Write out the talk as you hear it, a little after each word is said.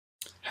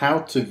How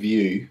to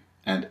view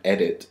and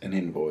edit an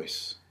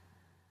invoice.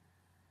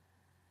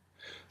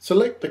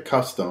 Select the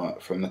customer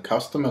from the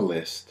customer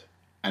list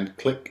and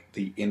click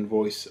the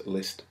Invoice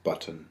List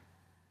button.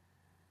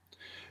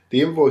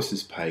 The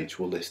Invoices page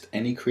will list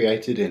any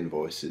created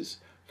invoices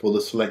for the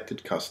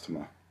selected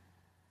customer.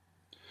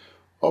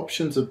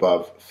 Options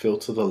above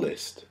filter the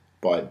list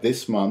by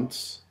this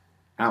month's,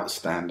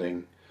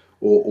 outstanding,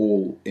 or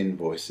all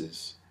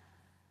invoices.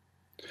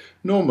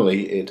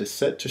 Normally it is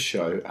set to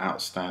show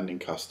outstanding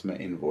customer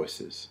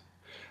invoices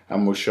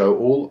and will show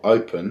all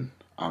open,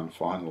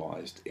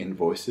 unfinalized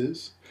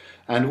invoices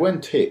and when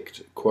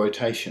ticked,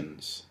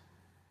 quotations.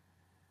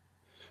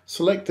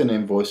 Select an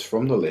invoice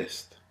from the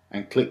list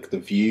and click the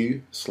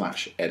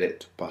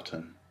View/Edit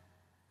button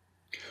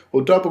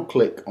or double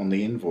click on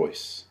the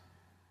invoice.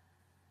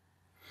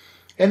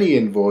 Any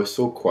invoice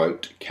or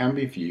quote can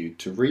be viewed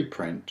to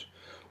reprint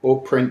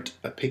or print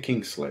a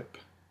picking slip,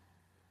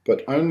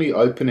 but only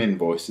open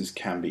invoices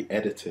can be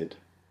edited.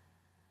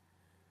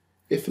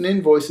 If an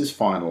invoice is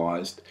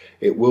finalized,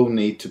 it will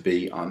need to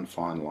be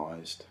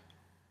unfinalized.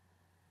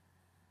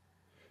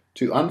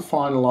 To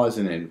unfinalize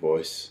an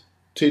invoice,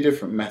 two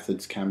different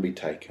methods can be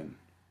taken.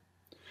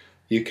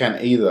 You can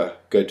either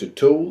go to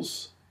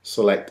Tools,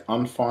 select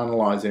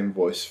Unfinalize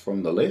Invoice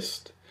from the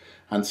list,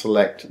 and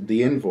select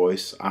the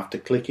invoice after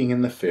clicking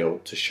in the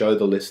field to show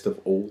the list of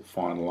all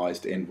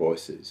finalized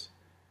invoices.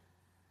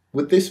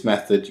 With this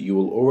method, you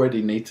will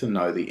already need to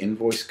know the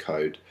invoice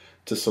code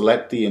to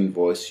select the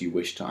invoice you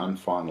wish to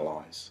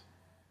unfinalize.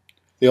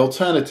 The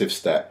alternative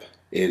step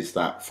is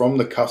that from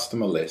the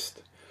customer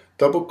list,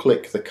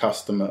 double-click the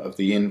customer of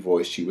the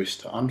invoice you wish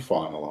to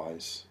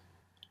unfinalize,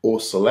 or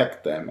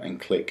select them and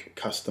click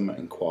Customer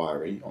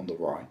Inquiry on the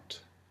right.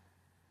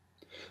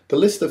 The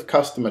list of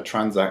customer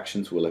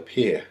transactions will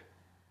appear.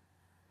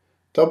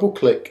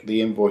 Double-click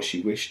the invoice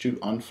you wish to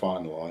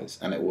unfinalize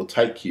and it will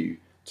take you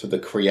to the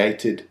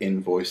Created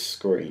Invoice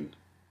screen.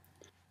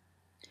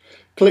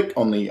 Click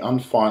on the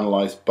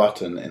Unfinalized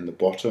button in the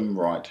bottom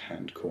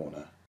right-hand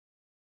corner.